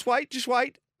 Just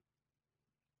wait.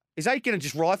 Is 8 going to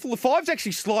just rifle? The 5's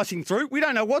actually slicing through. We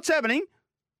don't know what's happening.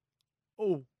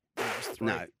 Oh, it was 3.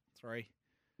 No. 3.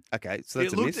 Okay, so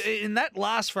that's It a looked miss. in that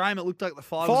last frame. It looked like the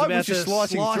five Five was about was just to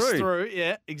slicing slice through.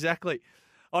 Yeah, exactly.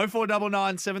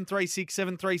 0499 736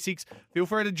 736. Feel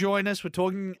free to join us. We're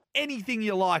talking anything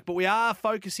you like, but we are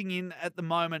focusing in at the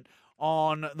moment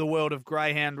on the world of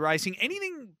greyhound racing.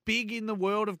 Anything big in the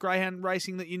world of greyhound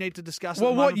racing that you need to discuss? Well,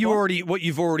 at the moment, Bob? what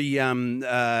you've already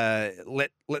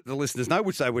let the listeners know,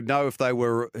 which they would know if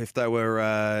they're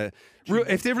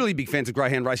really big fans of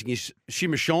greyhound racing, is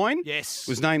Shimmer Shine. Yes.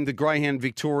 Was named the Greyhound What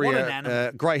Victoria an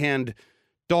animal. Greyhound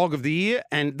Dog of the Year,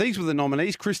 and these were the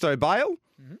nominees: Christo Bale,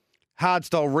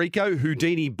 Hardstyle Rico,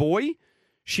 Houdini Boy,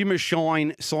 Shimmer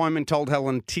Shine, Simon Told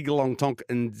Helen, Tiggerlong Tonk,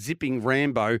 and Zipping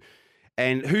Rambo.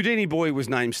 And Houdini Boy was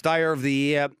named Stayer of the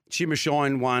Year. Shimmer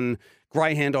Shine won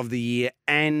Greyhound of the Year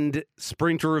and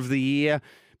Sprinter of the Year.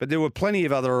 But there were plenty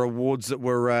of other awards that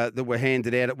were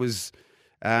handed out. It was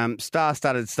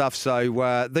star-studded stuff.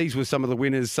 So these were some of the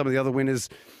winners. Some of the other winners.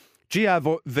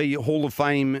 GRV Hall of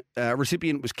Fame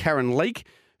recipient was Karen Leake,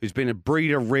 who's been a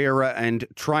breeder, rearer, and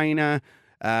trainer.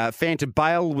 Fanta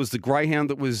Bale was the greyhound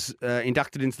that was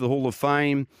inducted into the Hall of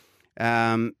Fame.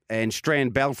 And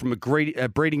Strand Bell from a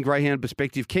breeding greyhound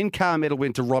perspective. Ken Carr medal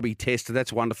went to Robbie Tester.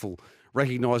 That's wonderful,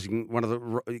 recognising one of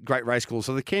the great race calls.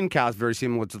 So the Ken Carr is very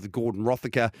similar to the Gordon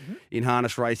Rothacker in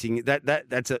harness racing.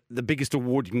 That's the biggest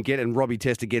award you can get, and Robbie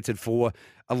Tester gets it for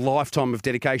a lifetime of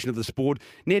dedication to the sport.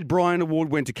 Ned Bryan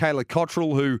Award went to Kayla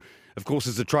Cottrell, who, of course,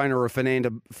 is the trainer of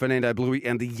Fernando Bluey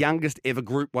and the youngest ever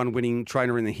Group 1 winning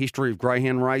trainer in the history of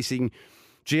greyhound racing.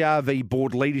 GRV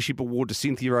Board Leadership Award to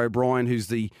Cynthia O'Brien, who's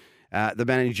the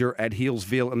manager at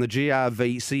Healesville, and the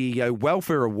GRV CEO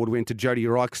Welfare Award went to Jodie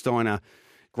Reichsteiner,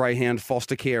 greyhound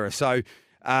foster carer. So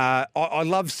I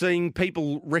love seeing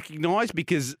people recognised,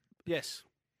 because Yes.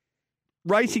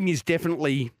 racing is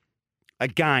definitely a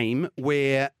game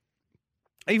where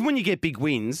even when you get big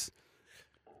wins,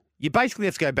 you basically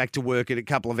have to go back to work at a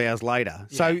couple of hours later.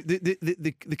 Yeah. So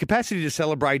the capacity to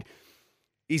celebrate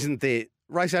isn't there.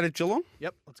 Race out at Geelong.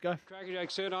 Yep, let's go. Crackerjack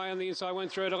Surnay on the inside went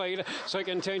through to lead.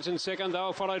 Second Tension second. They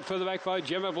were followed further back by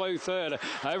Gemma Blue third.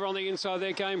 Over on the inside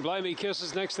there came Blamey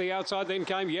Kisses next to the outside. Then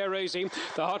came Yeah Easy.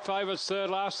 The hot favourites third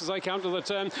last as they come to the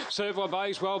turn. Serval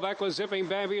Bays well back with Zipping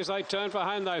Bambi as they turn for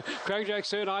home though. Crackerjack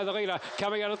Surnay the leader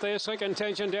coming out of there. Second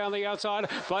Tension down the outside.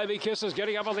 Blamey Kisses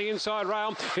getting up on the inside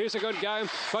rail. Here's a good go.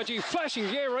 Budgie flashing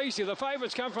Yeah Easy. The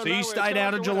favourites come from So you nowhere. stayed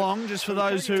out of Geelong, just for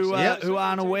those who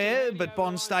aren't aware, but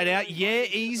Bond stayed out. Yeah,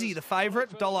 Easy, the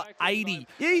favourite, $1.80.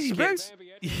 Easy, bro.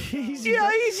 Easy. Yeah,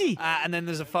 easy. And then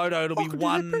there's a photo. It'll be Fucking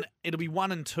one. deliberate. It'll be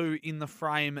 1 and 2 in the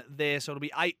frame there. So it'll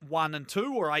be 8, 1 and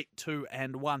 2, or 8, 2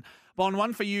 and 1. Bond,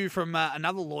 one for you from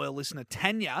another loyal listener,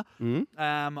 Tanya.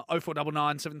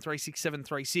 0499 736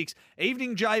 736.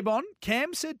 Evening, J Bond.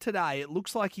 Cam said today it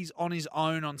looks like he's on his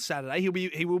own on Saturday.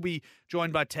 He will be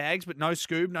joined by Tags, but no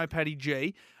Scoob, no Paddy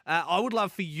G. I would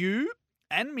love for you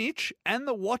and Mitch and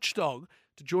the Watchdog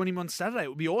to join him on Saturday. It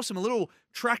would be awesome. A little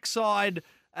trackside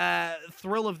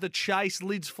thrill of the chase,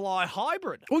 lids fly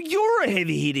hybrid. Well, you're a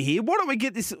heavy hitter here. Why don't we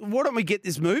get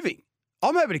this moving?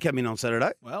 I'm happy to come in on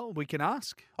Saturday. Well, we can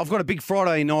ask. I've got a big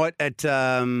Friday night at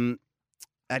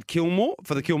Kilmore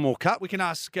for the Kilmore Cup. We can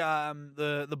ask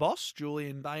the boss,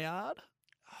 Julian Bayard.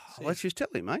 Let's just tell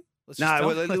him, mate. Let's just tell-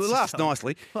 let's we'll just ask tell him.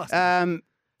 nicely. Last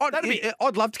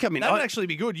I'd love to come in. That would actually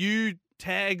be good. You,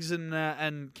 Tags,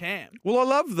 and Cam. Well, I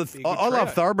love Be a good I love trio.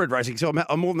 thoroughbred racing, so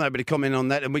I'm more than happy to comment on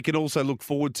that, and we can also look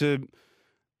forward to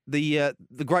the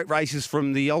great races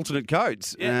from the alternate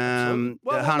codes, Yeah, absolutely.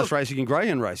 Well, harness look, racing and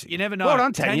greyhound racing. You never know. Well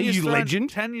done, Tanya, Tanya's you thrown- legend.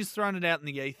 Tanya's thrown it out in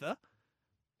the ether.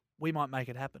 We might make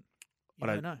it happen. You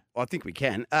never know. I think we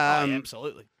can. Oh, yeah,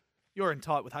 absolutely. You're in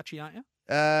tight with Hutchie, aren't you?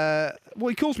 Well,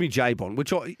 he calls me J-Bon,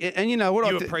 which and you know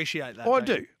what? You I appreciate that. I don't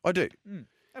you? do. I do.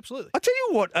 Absolutely. I tell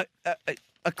you what,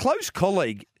 a close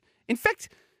colleague. In fact,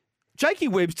 Jakey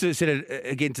Webster said it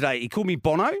again today. He called me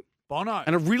Bono, Bono.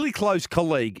 and a really close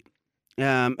colleague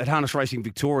at Harness Racing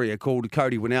Victoria called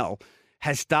Cody Winnell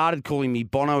has started calling me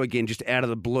Bono again, just out of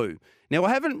the blue. Now,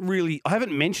 I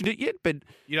haven't mentioned it yet, but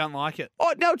You don't like it.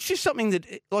 no, it's just something that,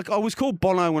 like, I was called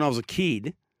Bono when I was a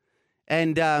kid.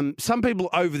 And some people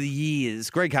over the years,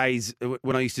 Greg Hayes,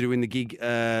 when I used to do In the Gig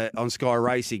on Sky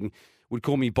Racing, would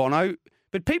call me Bono.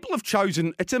 But people have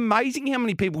chosen, it's amazing how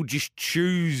many people just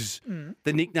choose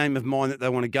the nickname of mine that they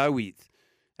want to go with.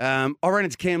 I ran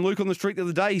into Cam Luke on the street the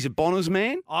other day. He's a Bonners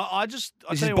man. I This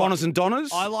tell is you what, Bonners and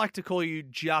Donners. I like to call you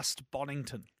just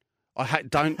Bonington.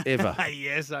 Don't ever.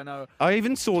 Yes, I know. I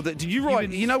even saw that. Did you write?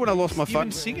 been- You know when I lost my You've phone?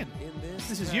 been singing.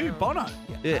 This is you, Bono.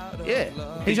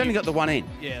 Yeah. He's only got the one end.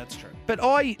 Yeah, that's true. But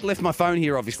I left my phone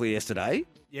here, obviously, yesterday.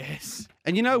 Yes.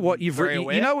 And you know what? Very You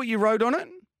aware. know what you wrote on it?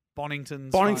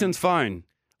 Bonington's. Bonington's phone.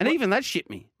 And even that shit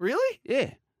me. Really?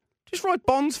 Yeah. Just write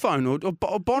Bond's phone or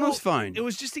Bonner's phone. It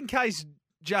was just in case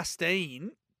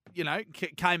Justine,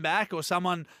 came back or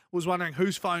someone was wondering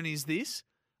whose phone is this.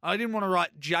 I didn't want to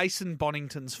write Jason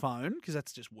Bonington's phone because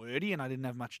that's just wordy and I didn't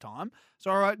have much time.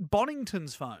 So I wrote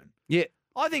Bonington's phone. Yeah.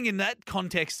 I think in that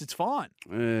context, it's fine.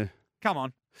 Come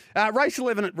on. Race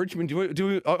 11 at Richmond.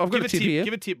 I've got a tip here.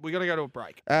 Give a tip. We've got to go to a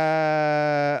break.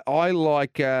 I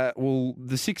like,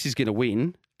 the 6 is going to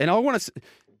win. And I want to.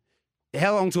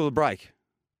 How long till the break?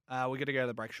 We're going to go to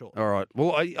the break shortly. All right.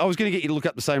 Well, I was going to get you to look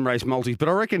up the same race multis, but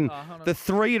I reckon the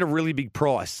 3 at a really big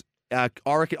price. I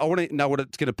reckon I want to know what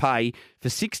it's going to pay for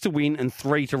 6 to win and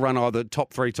 3 to run either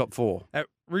top 3, top 4. At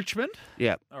Richmond?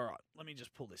 Yeah. All right. Let me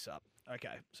just pull this up.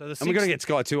 Okay. So the 6, and we're going to get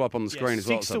Sky 2 up on the screen as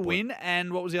well. 6 to win,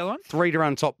 and what was the other one? 3 to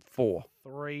run top 4.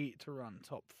 3 to run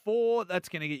top 4. That's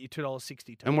going to get you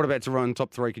 $2.62. And what about to run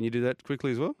top 3? Can you do that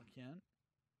quickly as well? I can.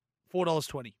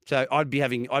 $4.20. So I'd be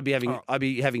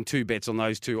having 2 bets on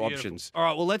those 2 Beautiful. options. All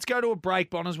right. Well, let's go to a break,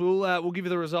 Bonners. We'll give you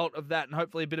the result of that and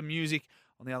hopefully a bit of music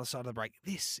on the other side of the break.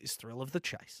 This is Thrill of the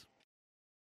Chase.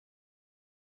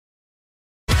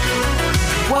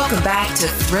 Welcome back to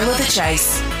Thrill of the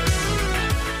Chase.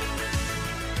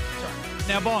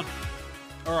 Now, Bon.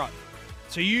 All right.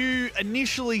 So you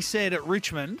initially said at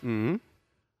Richmond,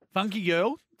 Funky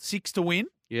Girl, 6 to win.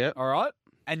 Yeah. All right.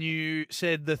 And you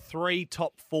said the 3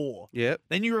 top 4. Yeah.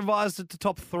 Then you revised it to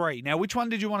top 3. Now, which one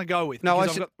did you want to go with? No,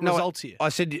 Because I've got results here. I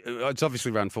said it's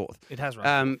obviously run 4th. It has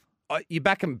run. You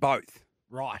back them both.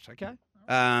 Right. Okay.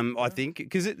 I think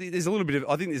because there's a little bit of.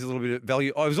 I think there's a little bit of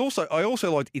value. I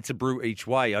also liked It's a Brew Each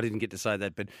Way. I didn't get to say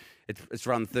that, but it's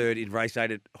run 3rd in race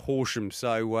 8 at Horsham.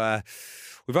 So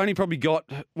we've only probably got,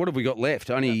 what have we got left?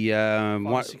 Only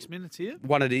 6 minutes here.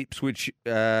 One at Ipswich.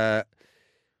 Again,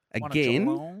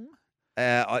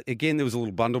 there was a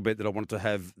little bundle bet that I wanted to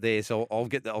have there, so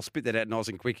I'll spit that out nice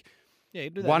and quick. Yeah,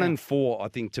 you do that. 1 now. and 4, I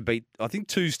think, to beat. I think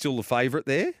 2's still the favourite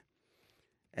there,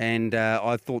 and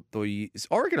I thought I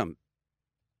reckon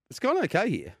it's gone okay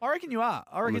here. I reckon you are.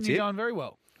 I reckon you're going very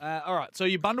well. All right. So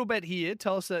your bundle bet here.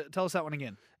 Tell us that one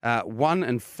again. 1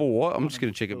 and 4. I'm just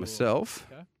going to check it myself.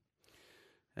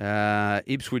 Okay.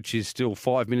 Ipswich is still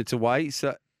 5 minutes away.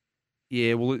 So,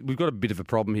 yeah, well, we've got a bit of a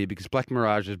problem here because Black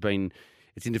Mirage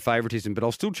it's into favouritism, but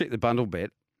I'll still check the bundle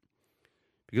bet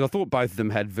because I thought both of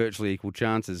them had virtually equal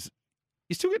chances.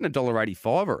 You're still getting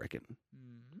 $1.85, I reckon.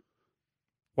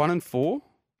 1 and 4,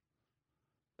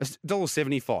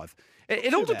 $1.75.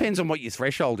 It all depends on what your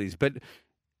threshold is, but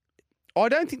I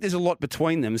don't think there's a lot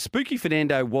between them. Spooky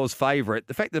Fernando was favourite.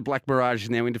 The fact that Black Mirage is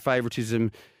now into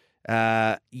favouritism,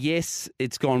 yes,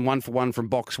 it's gone 1 for 1 from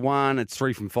box 1. It's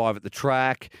 3 from 5 at the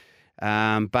track.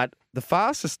 But the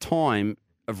fastest time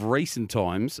of recent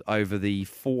times over the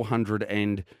 400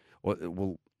 and,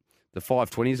 the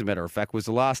 520 as a matter of fact, was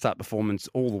the last start performance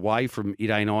all the way from It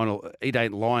Ain't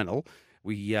Lionel.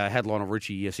 We had Lionel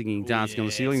Richie singing Dancing on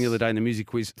the Ceiling the other day in the music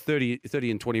quiz, 30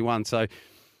 and 21. So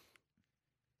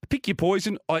pick your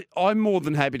poison. I'm more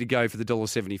than happy to go for the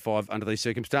 $1.75 under these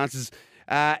circumstances.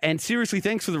 And seriously,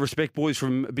 thanks for the respect, boys,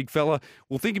 from a big fella.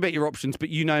 We'll think about your options, but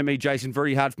you know me, Jason,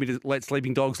 very hard for me to let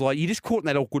sleeping dogs lie. You're just caught in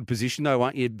that awkward position, though,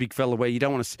 aren't you, big fella, where you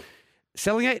don't want to...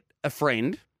 Selling out a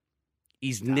friend...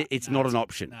 it's not an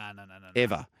option. No.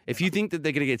 Ever. If you think that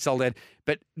they're going to get sold out.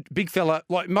 But big fella,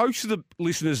 like most of the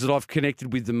listeners that I've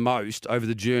connected with the most over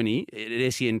the journey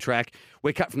at SEN Track,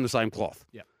 we're cut from the same cloth.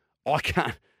 Yeah. I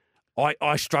can't.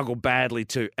 I struggle badly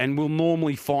too, and we'll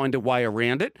normally find a way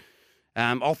around it.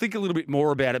 I'll think a little bit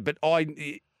more about it, but I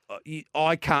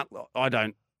can't. I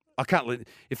don't. I can't let.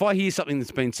 If I hear something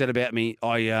that's been said about me,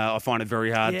 I find it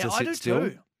very hard to sit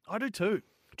still. I do too.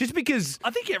 Just because...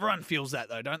 I think everyone feels that,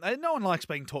 though, don't they? No one likes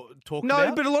being talked about.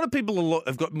 No, but a lot of people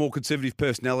have got more conservative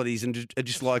personalities and are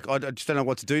just like, I just don't know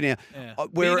what to do now. Yeah.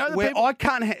 I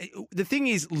can't... the thing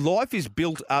is, life is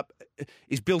built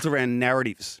around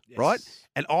narratives, right?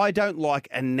 And I don't like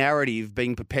a narrative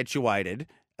being perpetuated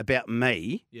about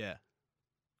me. Yeah.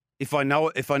 If I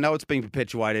know it's being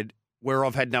perpetuated where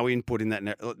I've had no input in that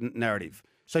narrative.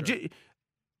 So...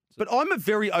 But I'm a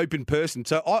very open person,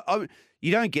 so you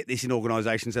don't get this in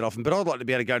organisations that often, but I'd like to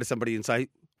be able to go to somebody and say,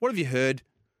 what have you heard?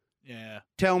 Yeah.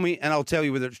 Tell me, and I'll tell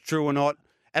you whether it's true or not,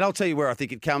 and I'll tell you where I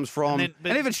think it comes from. And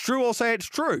if it's true, I'll say it's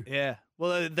true. Yeah.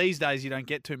 Well, these days you don't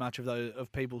get too much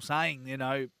of people saying,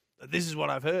 this is what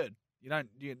I've heard. They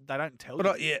don't tell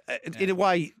you. In a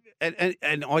way,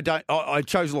 and I don't. I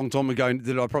chose a long time ago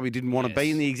that I probably didn't want to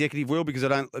be in the executive wheel because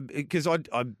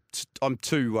I'm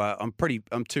too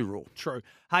raw. True.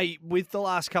 Hey, with the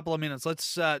last couple of minutes,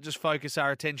 let's just focus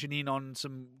our attention in on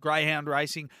some greyhound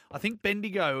racing. I think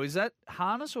Bendigo, is that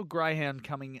harness or greyhound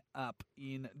coming up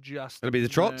in just It'll be the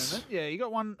trots. moment? Yeah, you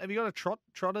got one. Have you got a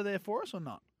trotter there for us or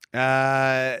not?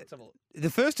 Let's have a look. The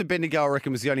first at Bendigo, I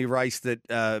reckon, was the only race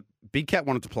that Big Cat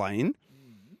wanted to play in,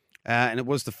 and it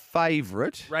was the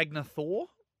favourite. Ragnar Thor,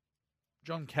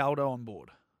 John Caldo on board.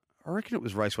 I reckon it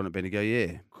was race one at Bendigo,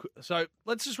 yeah. So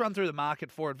let's just run through the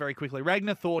market for it very quickly.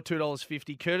 Ragnar Thor,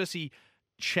 $2.50. Courtesy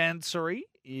Chancery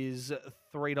is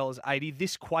 $3.80.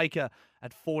 This Quaker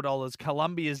at $4.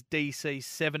 Columbia's DC,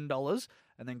 $7.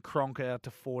 And then Cronk out to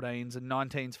 14s and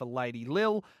 19s for Lady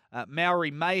Lil.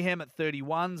 Maori Mayhem at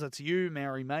 31s. That's you,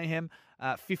 Maori Mayhem.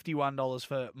 $51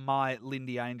 for My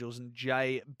Lindy Angels. And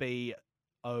JBOD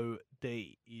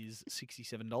is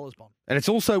 $67, Bond. And it's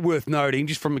also worth noting,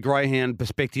 just from a greyhound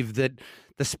perspective, that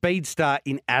the Speed Star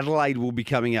in Adelaide will be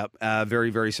coming up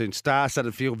very, very soon.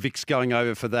 Star-studded field, Vic's going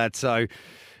over for that. So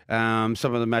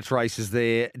some of the match races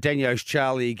there. Daniels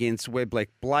Charlie against Webleck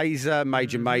Blazer.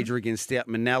 Major against Stout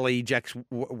Manali. Jack's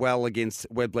Well against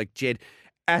Webleck Jed.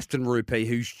 Aston Rupee,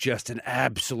 who's just an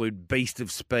absolute beast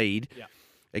of speed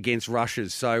against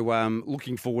Rushers. So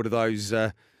looking forward to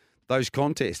those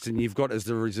contests. And you've got as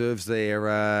the reserves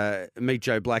there, Meet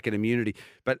Joe Black and Immunity.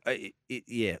 But I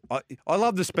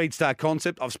love the Speed Star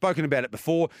concept. I've spoken about it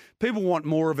before. People want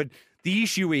more of it. The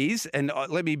issue is, and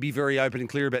let me be very open and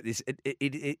clear about this,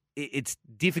 it's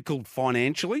difficult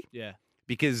financially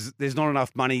because there's not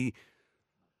enough money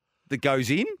that goes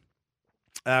in.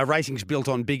 Racing's built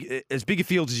on as big a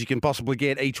fields as you can possibly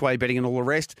get, each way betting and all the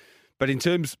rest. But in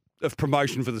terms of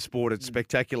promotion for the sport, it's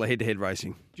spectacular head-to-head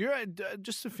racing. Do you,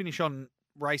 just to finish on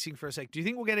racing for a sec, do you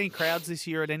think we'll get any crowds this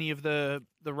year at any of the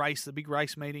big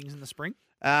race meetings in the spring?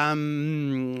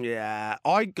 Yeah,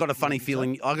 I got a funny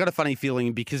feeling. I got a funny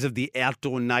feeling because of the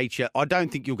outdoor nature. I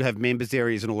don't think you'll have members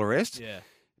areas and all the rest. Yeah,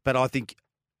 but I think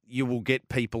you will get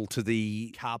people to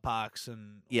the car parks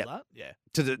and all that. Yeah,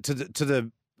 to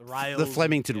the rails, the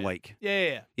Flemington week.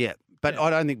 Yeah. But I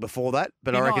don't think before that.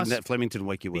 But I reckon that Flemington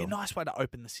week you will. Be a nice way to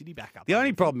open the city back up. The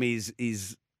only problem is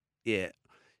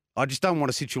I just don't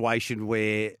want a situation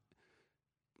where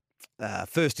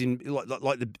first in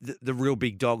like the real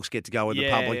big dogs get to go and the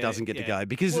public doesn't get to go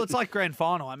because it's like grand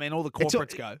final. I mean, all the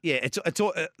corporates go. Yeah, it's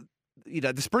all,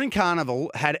 the Spring Carnival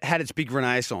had its big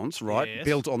renaissance, right? Yes.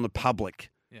 Built on the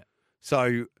public. Yeah.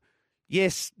 So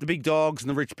yes, the big dogs and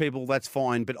the rich people, that's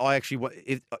fine. But I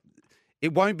actually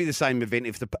it won't be the same event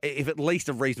if at least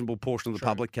a reasonable portion of the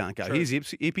public can't go. True. Here's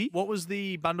Ippy. What was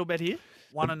the bundle bet here?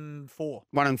 1 and 4.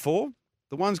 1 and 4.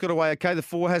 The 1's got away okay. The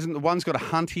 4 hasn't. The 1's got to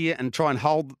hunt here and try and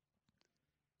hold.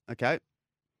 Okay.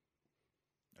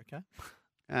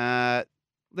 They're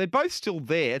both still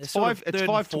there. It's five. It's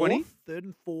 5:20. 3rd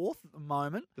and 4th at the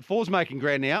moment. The 4's making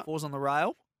ground now. 4's on the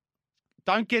rail.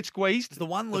 Don't get squeezed. Is the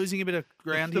 1 losing a bit of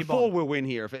ground here? The 4 will win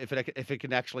here if it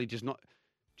can actually just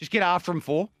get after him.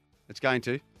 4. It's going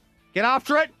to get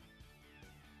after it.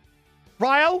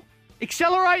 Rail.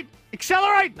 Accelerate.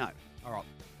 No. All right.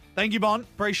 Thank you, Bond.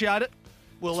 Appreciate it.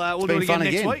 We'll do it again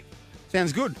next week.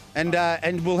 Sounds good. And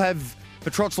we'll have for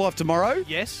Trot's Life tomorrow.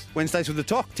 Yes. Wednesdays with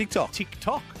the TikTok.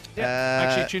 Yeah.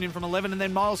 Actually tune in from 11 and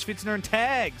then Miles Fitzner and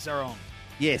Tags are on.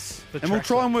 Yes. And we'll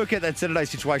try and work out that Saturday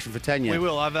situation for Tanya. We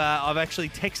will. I've actually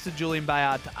texted Julian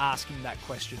Bayard to ask him that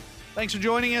question. Thanks for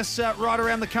joining us right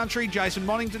around the country. Jason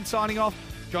Bonington signing off.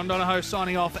 John Donahoe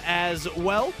signing off as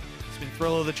well. It's been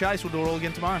Thrill of the Chase. We'll do it all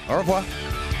again tomorrow. Au revoir.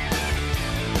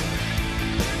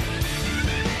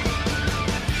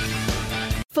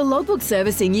 For logbook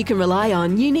servicing you can rely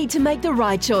on, you need to make the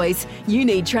right choice. You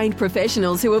need trained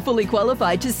professionals who are fully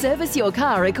qualified to service your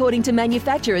car according to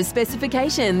manufacturer's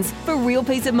specifications. For real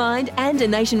peace of mind and a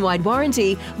nationwide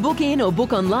warranty, book in or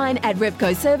book online at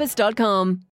repcoservice.com.